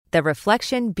The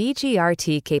Reflection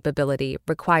BGRT capability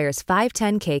requires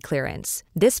 510(k) clearance.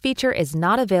 This feature is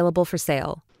not available for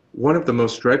sale. One of the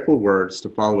most dreadful words to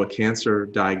follow a cancer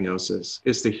diagnosis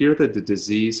is to hear that the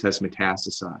disease has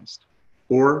metastasized,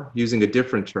 or, using a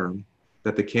different term,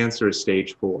 that the cancer is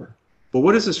stage 4. But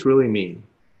what does this really mean?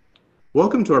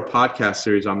 Welcome to our podcast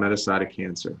series on metastatic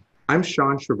cancer. I'm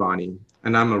Sean Shervani,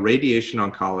 and I'm a radiation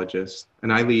oncologist,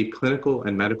 and I lead clinical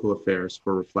and medical affairs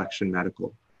for Reflection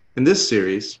Medical. In this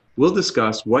series, we'll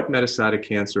discuss what metastatic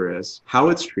cancer is, how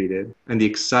it's treated, and the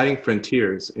exciting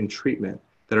frontiers in treatment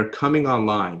that are coming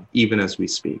online even as we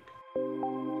speak.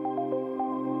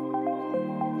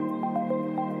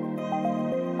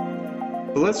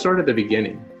 But let's start at the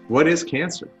beginning. What is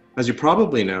cancer? As you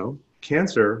probably know,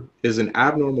 cancer is an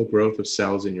abnormal growth of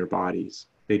cells in your bodies.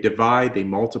 They divide, they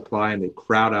multiply, and they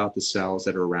crowd out the cells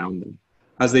that are around them.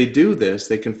 As they do this,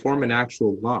 they can form an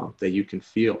actual lump that you can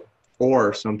feel,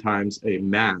 or sometimes a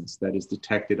mass that is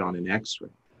detected on an X-ray.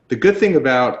 The good thing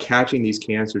about catching these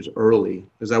cancers early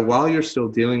is that while you're still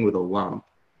dealing with a lump,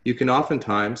 you can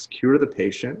oftentimes cure the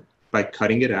patient by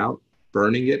cutting it out,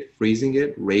 burning it, freezing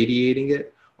it, radiating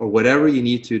it, or whatever you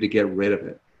need to get rid of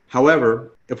it.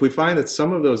 However, if we find that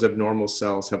some of those abnormal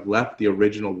cells have left the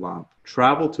original lump,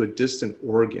 traveled to a distant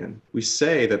organ, we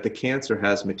say that the cancer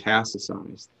has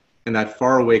metastasized, and that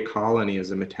faraway colony is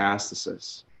a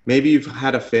metastasis. Maybe you've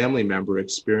had a family member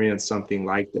experience something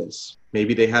like this.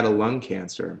 Maybe they had a lung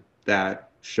cancer that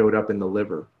showed up in the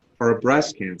liver, or a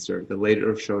breast cancer that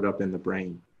later showed up in the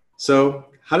brain. So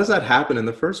how does that happen in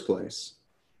the first place?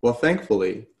 Well,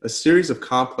 thankfully, a series of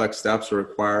complex steps are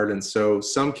required, and so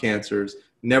some cancers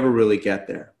never really get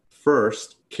there.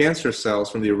 First, cancer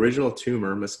cells from the original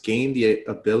tumor must gain the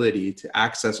ability to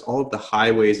access all of the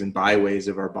highways and byways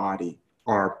of our body,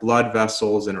 our blood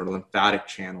vessels and our lymphatic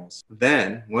channels.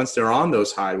 Then, once they're on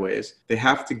those highways, they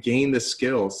have to gain the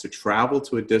skills to travel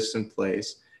to a distant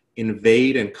place,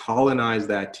 invade and colonize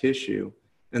that tissue,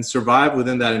 and survive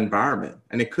within that environment.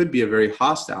 And it could be a very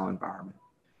hostile environment.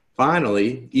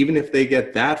 Finally, even if they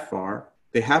get that far,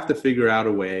 they have to figure out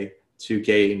a way to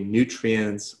gain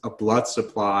nutrients, a blood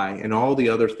supply, and all the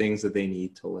other things that they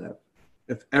need to live.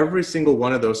 If every single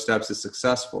one of those steps is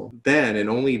successful, then and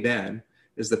only then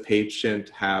is the patient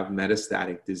have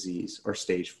metastatic disease or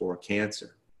stage 4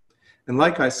 cancer. And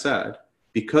like I said,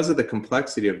 because of the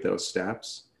complexity of those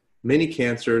steps, many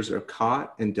cancers are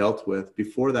caught and dealt with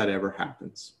before that ever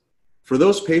happens. For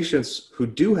those patients who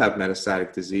do have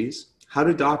metastatic disease, how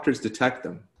do doctors detect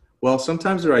them? Well,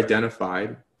 sometimes they're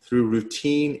identified through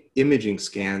routine imaging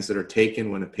scans that are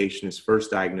taken when a patient is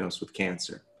first diagnosed with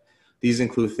cancer. These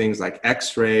include things like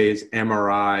X-rays,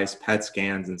 MRIs, PET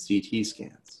scans, and CT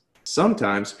scans.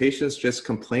 Sometimes patients just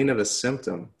complain of a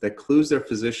symptom that clues their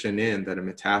physician in that a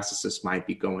metastasis might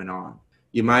be going on.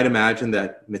 You might imagine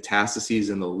that metastases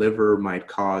in the liver might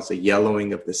cause a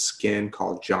yellowing of the skin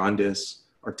called jaundice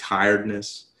or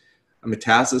tiredness. A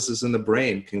metastasis in the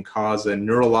brain can cause a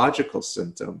neurological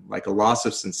symptom like a loss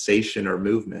of sensation or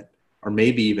movement, or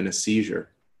maybe even a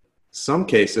seizure. Some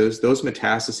cases, those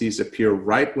metastases appear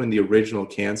right when the original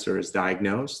cancer is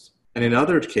diagnosed. And in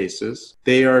other cases,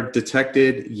 they are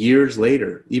detected years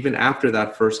later, even after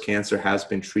that first cancer has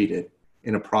been treated,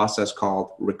 in a process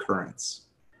called recurrence.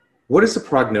 What is the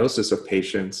prognosis of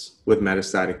patients with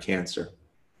metastatic cancer?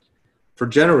 For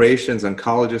generations,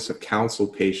 oncologists have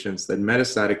counseled patients that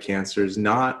metastatic cancer is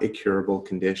not a curable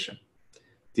condition.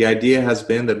 The idea has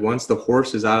been that once the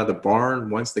horse is out of the barn,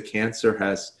 once the cancer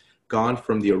has gone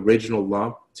from the original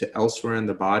lump to elsewhere in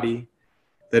the body,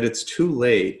 that it's too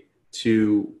late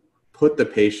to put the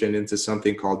patient into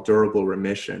something called durable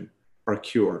remission or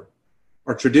cure.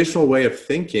 Our traditional way of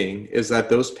thinking is that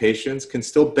those patients can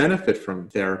still benefit from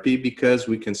therapy because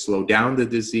we can slow down the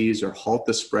disease or halt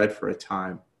the spread for a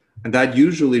time. And that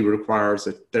usually requires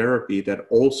a therapy that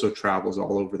also travels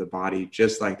all over the body,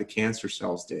 just like the cancer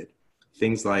cells did.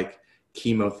 Things like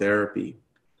chemotherapy.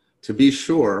 To be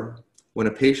sure, when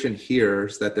a patient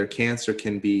hears that their cancer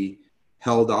can be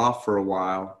held off for a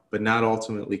while, but not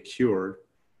ultimately cured,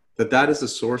 that is a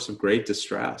source of great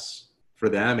distress for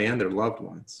them and their loved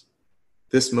ones.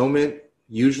 This moment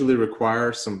usually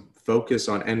requires some focus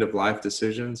on end-of-life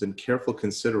decisions and careful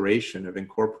consideration of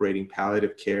incorporating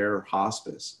palliative care or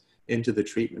hospice into the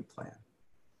treatment plan.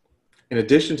 In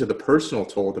addition to the personal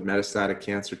toll that metastatic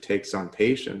cancer takes on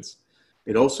patients,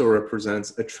 it also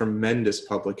represents a tremendous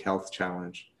public health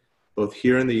challenge, both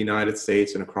here in the United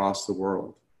States and across the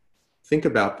world. Think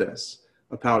about this.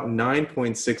 About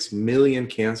 9.6 million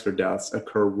cancer deaths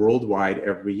occur worldwide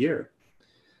every year.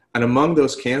 And among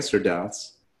those cancer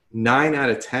deaths, 9 out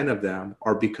of 10 of them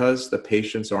are because the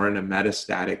patients are in a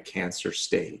metastatic cancer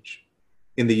stage.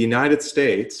 In the United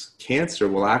States, cancer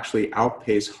will actually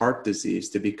outpace heart disease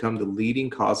to become the leading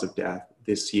cause of death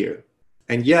this year.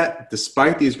 And yet,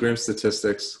 despite these grim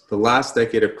statistics, the last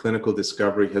decade of clinical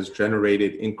discovery has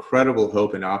generated incredible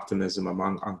hope and optimism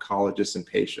among oncologists and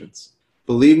patients.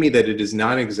 Believe me that it is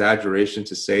not an exaggeration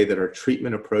to say that our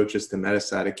treatment approaches to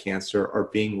metastatic cancer are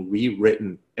being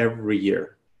rewritten every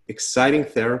year. Exciting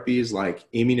therapies like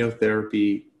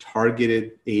immunotherapy,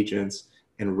 targeted agents,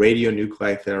 and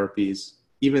radionuclide therapies,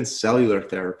 even cellular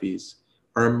therapies,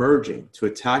 are emerging to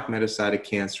attack metastatic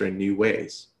cancer in new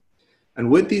ways. And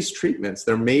with these treatments,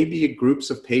 there may be groups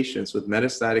of patients with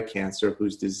metastatic cancer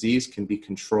whose disease can be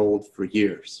controlled for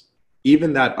years.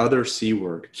 Even that other C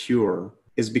word, cure,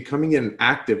 is becoming an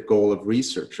active goal of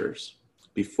researchers.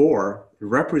 Before, it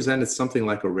represented something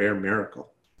like a rare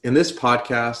miracle. In this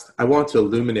podcast, I want to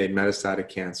illuminate metastatic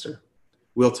cancer.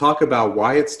 We'll talk about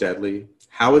why it's deadly,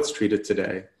 how it's treated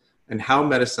today, and how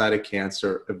metastatic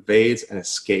cancer evades and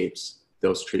escapes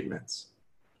those treatments.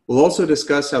 We'll also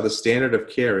discuss how the standard of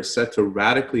care is set to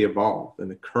radically evolve in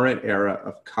the current era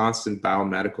of constant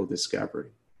biomedical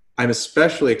discovery. I'm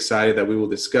especially excited that we will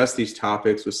discuss these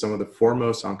topics with some of the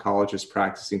foremost oncologists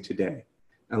practicing today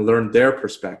and learn their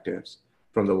perspectives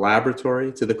from the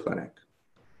laboratory to the clinic.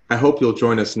 I hope you'll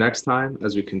join us next time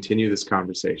as we continue this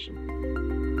conversation.